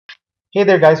Hey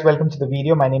there guys, welcome to the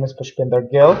video. My name is Pushpinder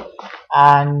Gill,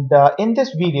 and in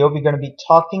this video we're going to be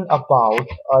talking about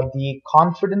the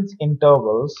confidence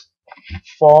intervals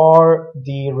for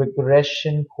the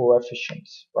regression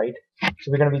coefficients, right?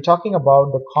 So we're going to be talking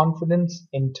about the confidence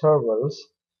intervals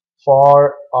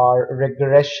for our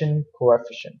regression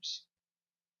coefficients.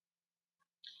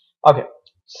 Okay,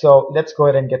 so let's go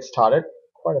ahead and get started.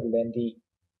 Quite a lengthy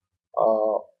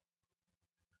uh,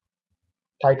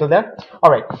 title there. All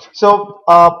right, so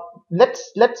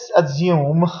let's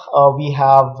assume we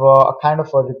have a kind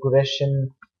of a regression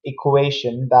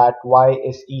equation that y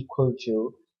is equal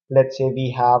to, let's say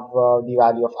we have the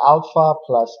value of alpha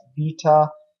plus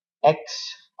beta x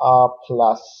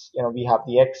plus, we have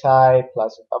the xi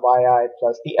plus yi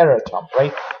plus the error term,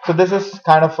 right? So this is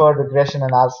kind of a regression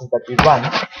analysis that we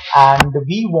run, and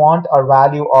we want our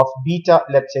value of beta.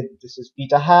 Let's say this is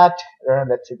beta hat,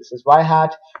 let's say this is y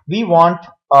hat. We want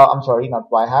I'm sorry, not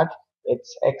y hat,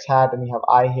 it's x hat, and you have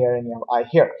I here and you have I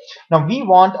here. Now we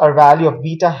want our value of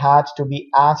beta hat to be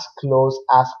as close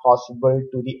as possible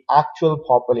to the actual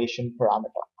population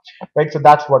parameter, right? So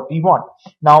that's what we want.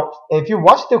 Now if you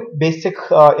watch the basic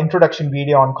introduction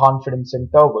video on confidence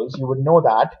intervals, you would know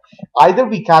that either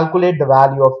we calculate the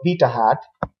value of beta hat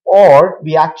or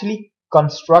we actually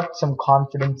construct some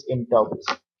confidence intervals.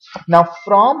 Now,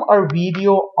 from our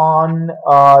video on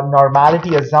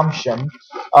normality assumption,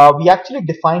 we actually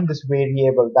defined this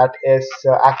variable that is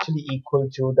actually equal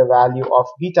to the value of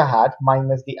beta hat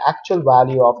minus the actual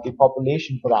value of the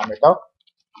population parameter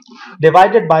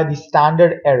divided by the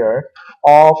standard error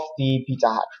of the beta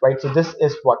hat, right? So this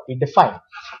is what we define.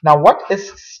 Now, what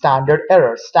is standard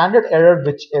error? Standard error,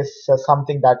 which is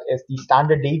something that is the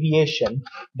standard deviation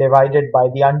divided by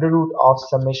the under root of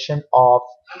summation of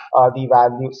the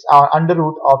values, under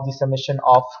root of the summation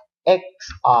of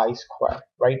xi square,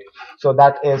 right? So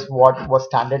that is what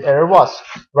standard error was,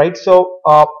 right? So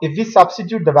if we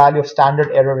substitute the value of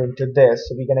standard error into this,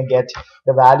 so we're going to get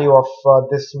the value of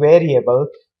this variable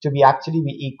to be actually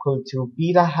be equal to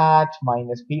beta hat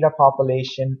minus beta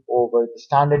population over the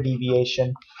standard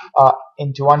deviation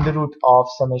into under root of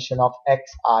summation of xi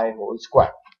whole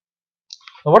square.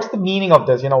 Now, what's the meaning of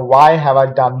this? Why have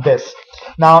I done this?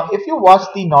 Now, if you watch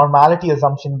the normality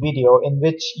assumption video, in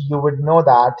which you would know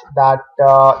that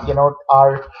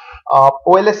our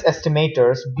OLS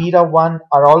estimators, beta 1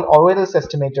 are all OLS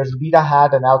estimators, beta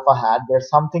hat and alpha hat, they're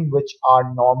something which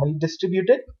are normally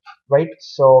distributed, right?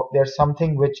 So there's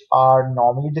something which are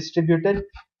normally distributed,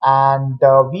 and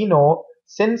we know,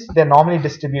 since they're normally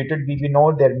distributed, we will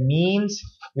know their means,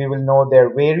 we will know their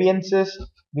variances,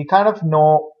 we kind of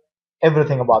know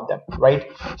everything about them, right?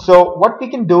 So what we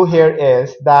can do here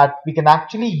is that we can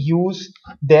actually use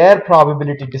their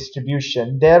probability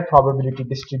distribution,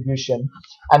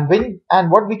 and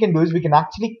what we can do is we can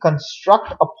actually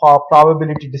construct a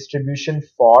probability distribution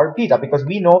for beta, because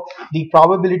we know the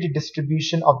probability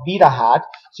distribution of beta hat.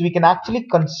 So we can actually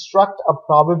construct a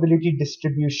probability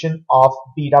distribution of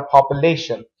beta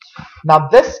population. Now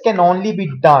this can only be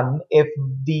done if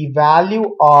the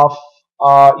value of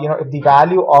if the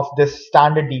value of this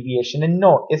standard deviation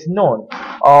is known,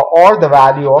 or the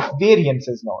value of variance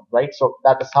is known, right? So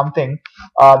that is something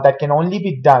that can only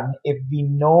be done if we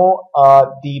know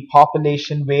the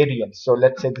population variance. So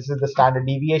let's say this is the standard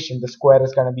deviation, the square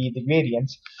is going to be the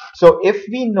variance. So if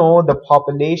we know the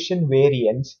population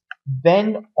variance,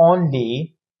 then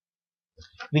only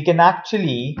we can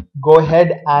actually go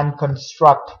ahead and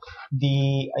construct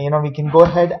the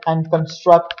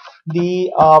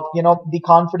the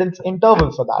confidence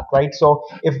interval for that, right? So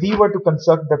if we were to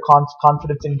construct the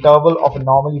confidence interval of a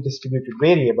normally distributed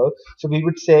variable, so we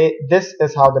would say this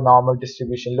is how the normal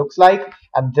distribution looks like,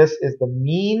 and this is the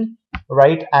mean,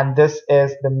 right? And this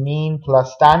is the mean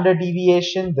plus standard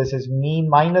deviation, this is mean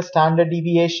minus standard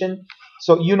deviation.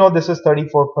 So this is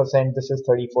 34%, this is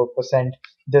 34%,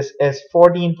 this is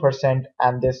 14%,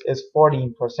 and this is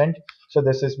 14%. So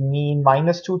this is mean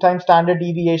minus 2 times standard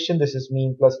deviation, this is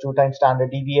mean plus 2 times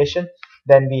standard deviation.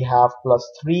 Then we have plus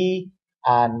 3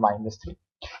 and minus 3.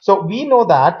 So we know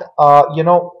that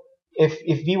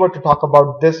if we were to talk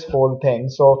about this whole thing,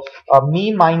 so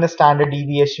mean minus standard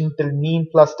deviation till mean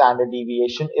plus standard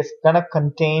deviation is gonna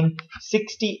contain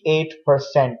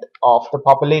 68% of the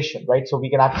population, right? So we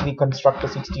can actually construct a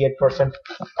 68%,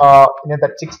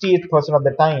 that 68% of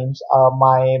the times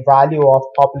my value of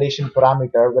population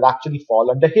parameter will actually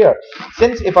fall under here.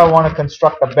 Since if I want to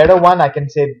construct a better one, I can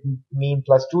say mean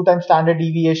plus 2 times standard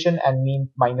deviation and mean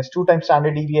minus 2 times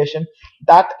standard deviation.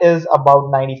 That is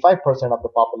about 95% of the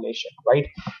population, right?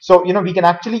 So we can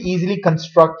actually easily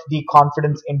construct the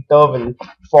confidence interval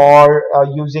for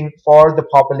using for the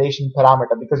population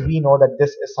parameter, because we know that this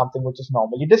is something which is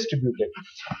normally distributed.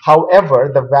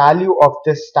 However, the value of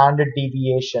this standard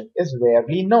deviation is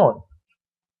rarely known,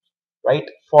 right?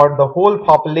 For the whole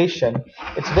population,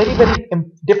 it's very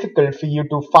difficult for you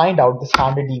to find out the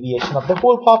standard deviation of the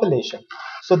whole population.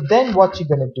 So then what you're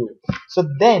going to do, so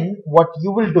then what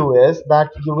you will do is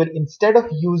that you will, instead of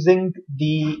using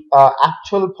the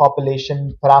actual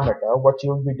population parameter, what you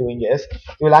will be doing is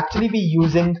you will actually be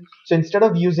using, so instead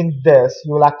of using this,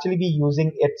 you will actually be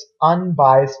using its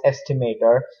unbiased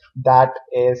estimator, that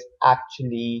is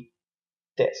actually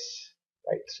this,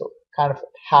 right? So kind of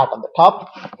a hat on the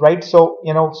top, right? So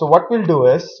so what we'll do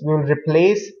is we'll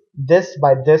replace this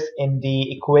by this in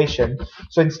the equation.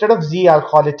 So instead of z, I'll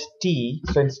call it t.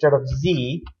 So instead of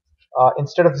z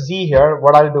here,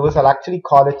 what I'll do is I'll actually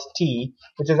call it t,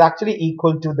 which is actually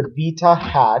equal to the beta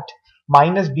hat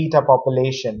minus beta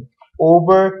population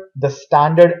over the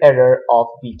standard error of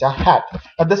beta hat.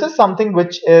 Now this is something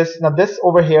which is, now this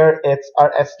over here, it's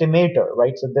our estimator,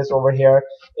 right? So this over here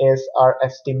is our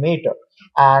estimator,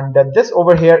 and this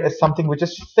over here is something which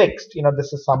is fixed.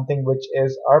 This is something which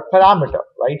is our parameter,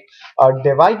 right?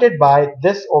 Divided by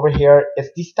this over here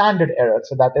is the standard error,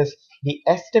 so that is the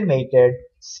estimated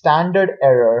standard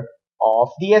error of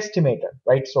the estimator,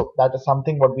 right? So that is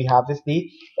something, what we have is the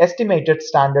estimated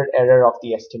standard error of the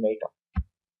estimator.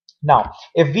 Now,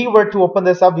 if we were to open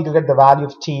this up, we will get the value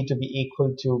of t to be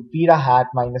equal to beta hat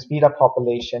minus beta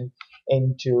population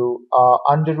into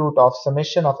under root of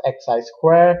summation of xi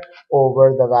square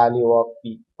over the value of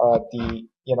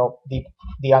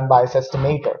the unbiased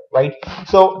estimator, right?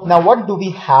 So now what do we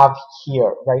have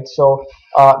here, right? So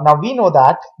now we know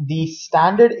that the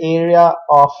standard area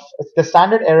of the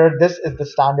standard error, this is the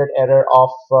standard error of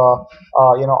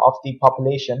of the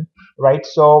population, right?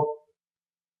 So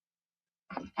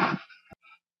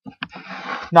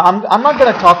now, I'm not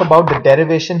going to talk about the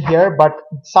derivation here, but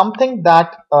something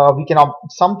that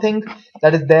something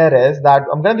that is there is that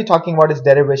I'm going to be talking about is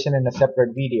derivation in a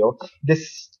separate video.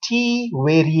 This t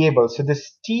variable, so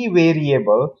this t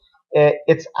variable,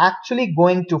 it's actually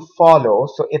going to follow.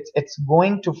 So it's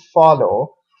going to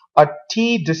follow a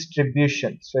t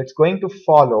distribution. So it's going to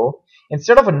follow,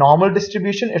 instead of a normal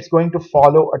distribution, it's going to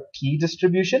follow a t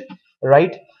distribution,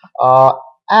 right?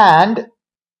 And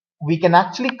we can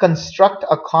actually construct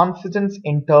a confidence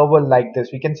interval like this.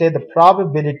 We can say the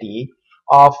probability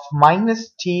of minus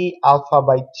t alpha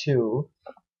by 2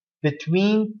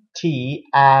 between t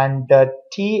and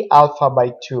t alpha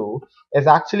by 2 is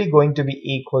actually going to be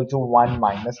equal to 1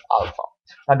 minus alpha.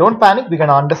 Now don't panic, we're going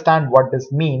to understand what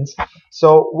this means.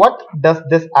 So what does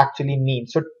this actually mean?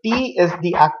 So t is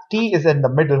in the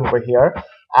middle over here,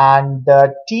 and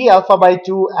t alpha by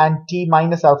 2 and t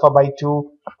minus alpha by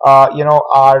 2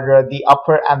 are the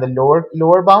upper and the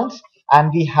lower bounds,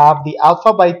 and we have the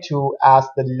alpha by 2 as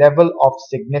the level of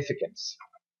significance,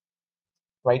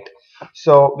 right?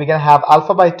 So we can have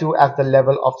alpha by 2 as the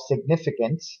level of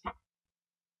significance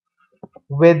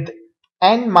with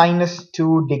n minus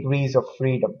 2 degrees of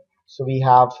freedom. So we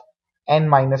have n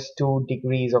minus 2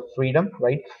 degrees of freedom,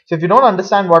 right? So if you don't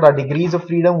understand what are degrees of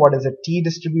freedom, what is a t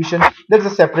distribution, there's a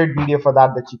separate video for that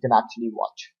you can actually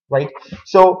watch, right?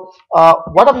 So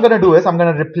what I'm going to do is I'm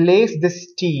going to replace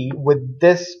this t with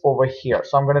this over here.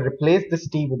 So I'm going to replace this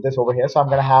t with this over here. So I'm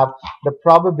going to have the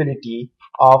probability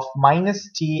of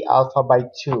minus t alpha by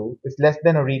 2 is less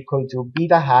than or equal to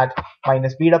beta hat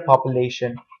minus beta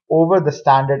population over the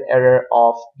standard error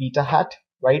of beta hat,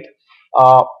 right?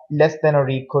 Less than or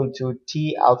equal to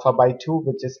t alpha by 2,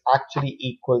 which is actually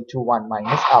equal to 1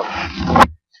 minus alpha.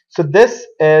 So this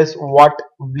is what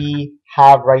we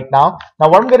have right now. Now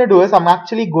what I'm going to do is I'm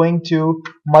actually going to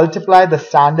multiply the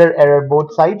standard error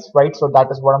both sides, right? So that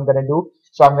is what I'm going to do.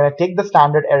 So I'm going to take the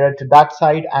standard error to that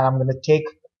side, and I'm going to take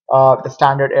the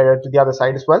standard error to the other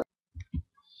side as well.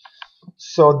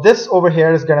 So this over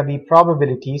here is going to be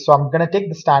probability. So I'm going to take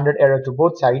the standard error to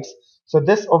both sides. So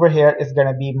this over here is going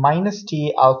to be minus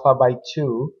t alpha by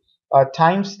 2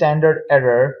 times standard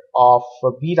error of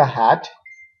beta hat,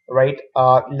 right?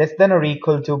 Less than or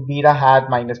equal to beta hat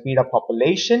minus beta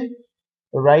population,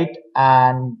 right?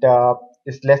 And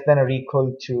is less than or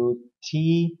equal to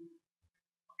t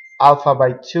alpha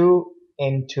by 2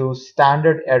 into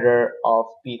standard error of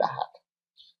beta hat.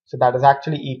 So that is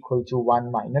actually equal to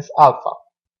 1 minus alpha,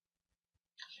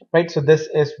 right? So this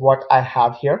is what I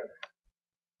have here.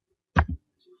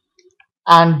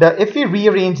 And if we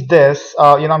rearrange this,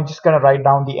 I'm just going to write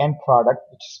down the end product,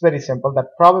 which is very simple. That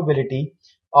probability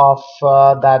of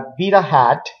that beta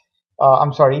hat,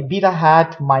 beta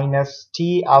hat minus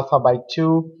t alpha by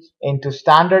 2 into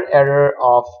standard error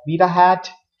of beta hat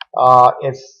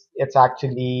it's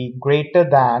actually greater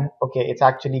than, okay, it's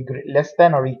actually less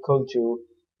than or equal to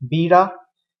beta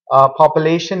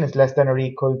population is less than or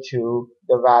equal to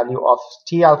the value of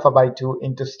t alpha by 2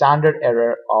 into standard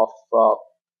error of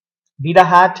beta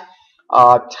hat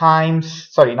times,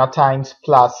 sorry, not times,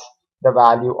 plus the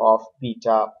value of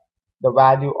beta, the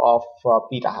value of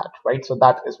beta hat, right? So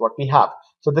that is what we have.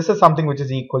 So this is something which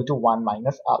is equal to 1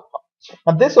 minus alpha.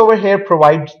 Now this over here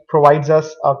provides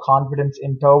us a confidence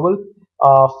interval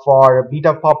for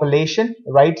beta population,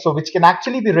 right? So which can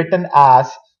actually be written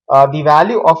as the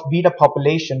value of beta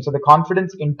population. So the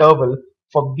confidence interval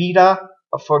for beta,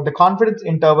 for the confidence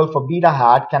interval for beta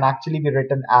hat can actually be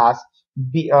written as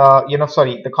the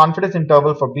confidence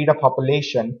interval for beta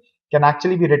population can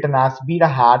actually be written as beta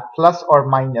hat plus or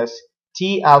minus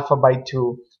t alpha by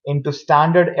 2 into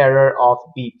standard error of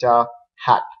beta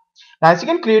hat. Now, as you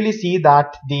can clearly see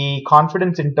that the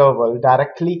confidence interval is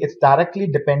directly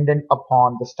dependent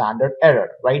upon the standard error,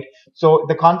 right? So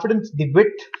the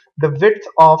width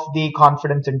of the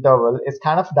confidence interval is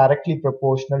kind of directly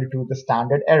proportional to the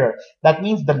standard error. That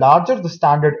means the larger the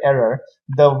standard error,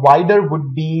 the wider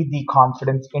would be the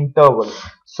confidence interval.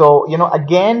 So,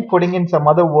 again, putting in some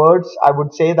other words, I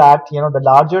would say that, the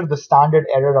larger the standard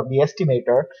error of the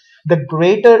estimator, the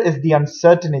greater is the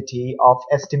uncertainty of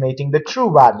estimating the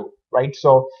true value, right?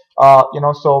 So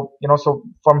so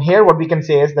from here what we can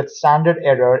say is that standard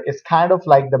error is kind of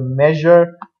like the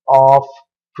measure of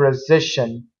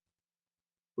precision,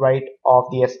 right, of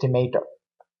the estimator,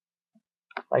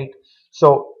 right?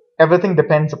 So everything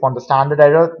depends upon the standard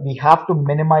error. We have to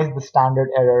minimize the standard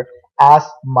error as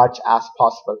much as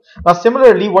possible. Now,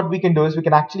 similarly, what we can do is we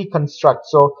can actually construct.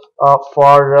 So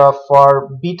for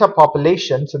beta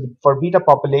population, for beta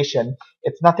population,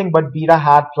 it's nothing but beta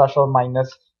hat plus or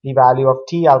minus the value of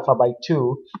t alpha by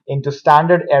 2 into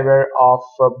standard error of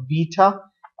beta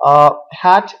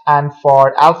hat, and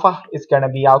for alpha is going to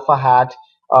be alpha hat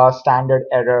standard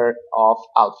error of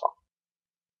alpha,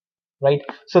 right?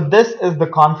 So this is the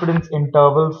confidence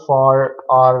interval for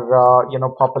our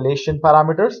population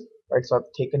parameters, right? So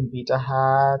I've taken beta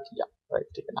hat, yeah, right,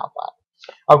 taken alpha hat.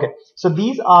 Okay, so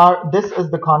this is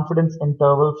the confidence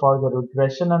interval for the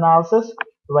regression analysis,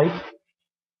 right?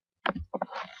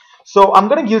 So I'm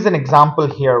going to use an example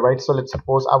here, right? So let's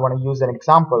suppose I want to use an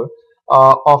example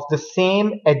of the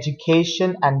same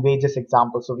education and wages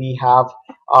example. So we have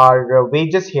our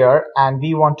wages here, and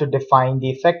we want to define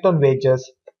the effect on wages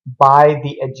by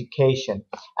the education.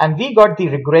 And we got the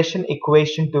regression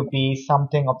equation to be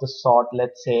something of the sort,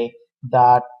 let's say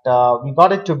that we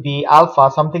got it to be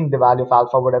alpha, something the value of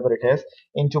alpha, whatever it is,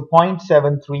 into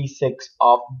 0.736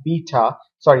 of beta,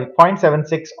 sorry,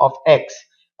 0.76 of x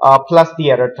plus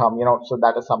the error term, so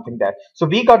that is something there. So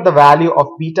we got the value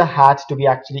of beta hat to be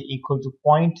actually equal to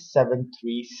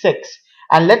 0.736.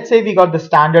 And let's say we got the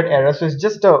standard error. So it's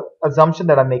just a assumption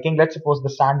that I'm making. Let's suppose the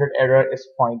standard error is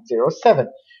 0.07,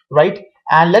 right?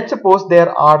 And let's suppose there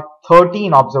are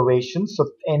 13 observations. So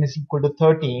n is equal to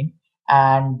 13.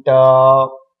 And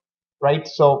right,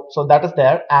 so that is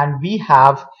there. And we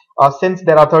have since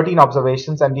there are 13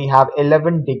 observations and we have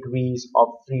 11 degrees of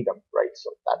freedom, right?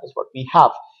 So that is what we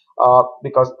have.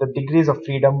 Because the degrees of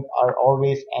freedom are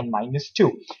always n minus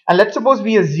 2. And let's suppose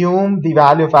we assume the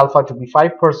value of alpha to be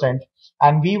 5%,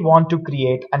 and we want to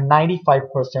create a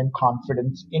 95%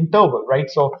 confidence interval, right?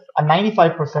 So a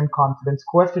 95% confidence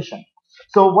coefficient.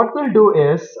 So what we'll do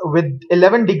is, with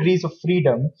 11 degrees of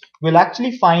freedom, we'll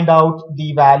actually find out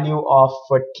the value of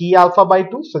t alpha by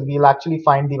 2. So we'll actually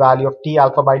find the value of t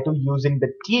alpha by 2 using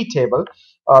the t table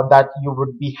that you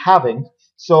would be having.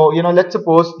 So, let's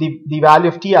suppose the value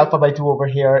of t alpha by 2 over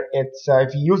here, it's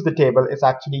if you use the table, it's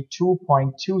actually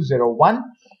 2.201,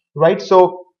 right?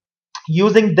 So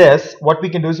using this, what we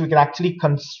can do is we can actually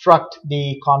construct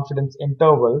the confidence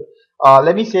interval.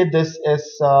 Let me say this is,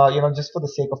 just for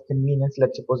the sake of convenience,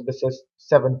 let's suppose this is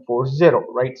 740,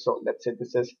 right? So let's say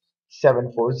this is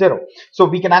 740. So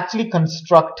we can actually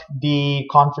construct the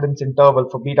confidence interval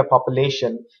for beta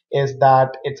population is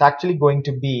that it's actually going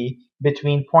to be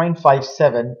between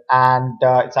 0.57 and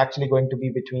it's actually going to be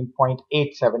between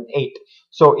 0.878.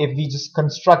 So if we just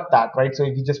construct that, right? So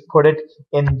if you just put it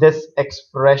in this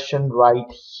expression right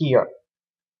here,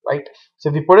 right? So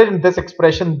if we put it in this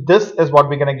expression, this is what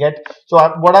we're going to get. So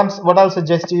what I'll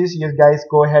suggest is you guys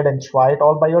go ahead and try it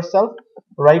all by yourself,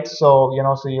 right? So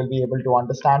so you'll be able to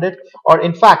understand it. Or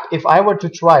in fact, if I were to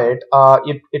try it,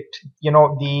 it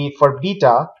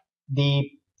the the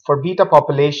for beta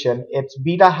population, it's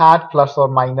beta hat plus or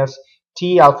minus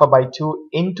t alpha by 2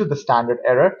 into the standard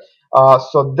error.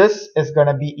 So this is going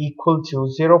to be equal to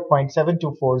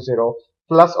 0.7240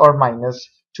 plus or minus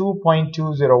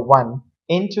 2.201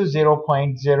 into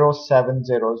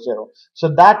 0.0700.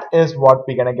 So that is what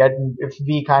we're going to get. If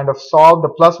we kind of solve the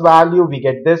plus value, we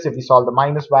get this. If we solve the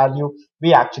minus value,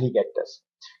 we actually get this.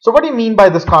 So what do you mean by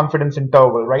this confidence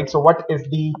interval, right? So what is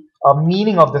the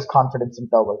meaning of this confidence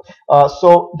interval?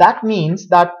 So that means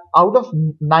that out of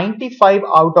 95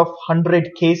 out of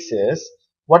 100 cases,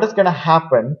 what is going to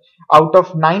happen out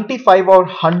of 95 or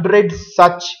 100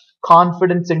 such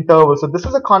confidence intervals? So this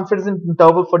is a confidence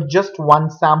interval for just one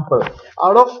sample.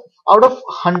 Out of out of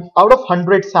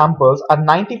 100 samples, or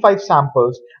 95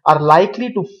 samples are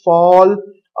likely to fall,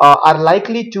 are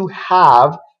likely to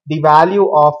have the value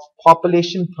of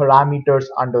population parameters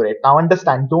under it. Now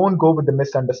understand, don't go with the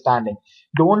misunderstanding.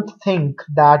 Don't think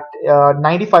that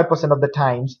 95% of the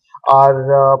times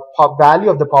our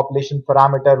value of the population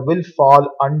parameter will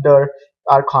fall under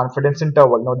our confidence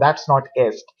interval. No, that's not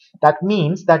it. That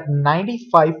means that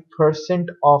 95%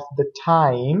 of the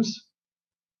times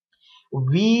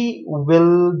we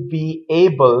will be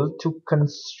able to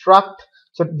construct,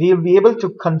 so we'll be able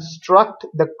to construct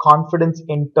the confidence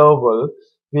interval,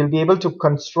 we'll be able to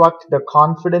construct the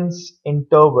confidence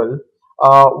interval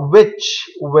which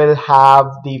will have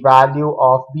the value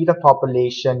of beta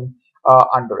population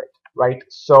under it, right?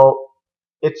 So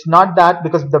it's not that,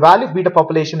 because the value of beta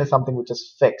population is something which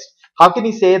is fixed. How can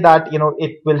you say that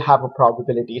it will have a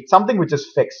probability? It's something which is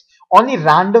fixed. Only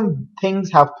random things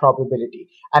have probability,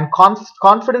 and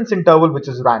confidence interval which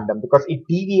is random, because it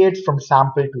deviates from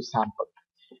sample to sample,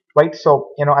 right? So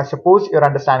I suppose you're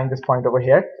understanding this point over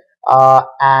here.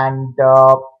 And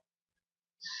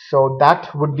So that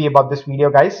would be about this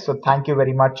video, guys. So thank you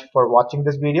very much for watching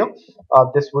this video.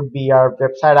 This would be our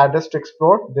website address to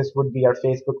explore. This would be our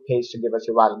Facebook page to give us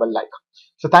your valuable like.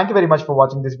 So thank you very much for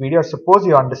watching this video. I suppose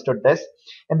you understood this.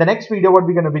 In the next video, what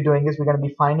we're going to be doing is we're going to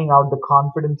be finding out the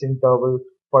confidence interval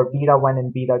for beta 1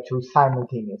 and beta 2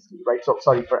 simultaneously, right? So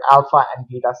sorry, for alpha and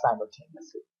beta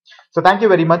simultaneously. So thank you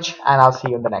very much, and I'll see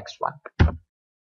you in the next one.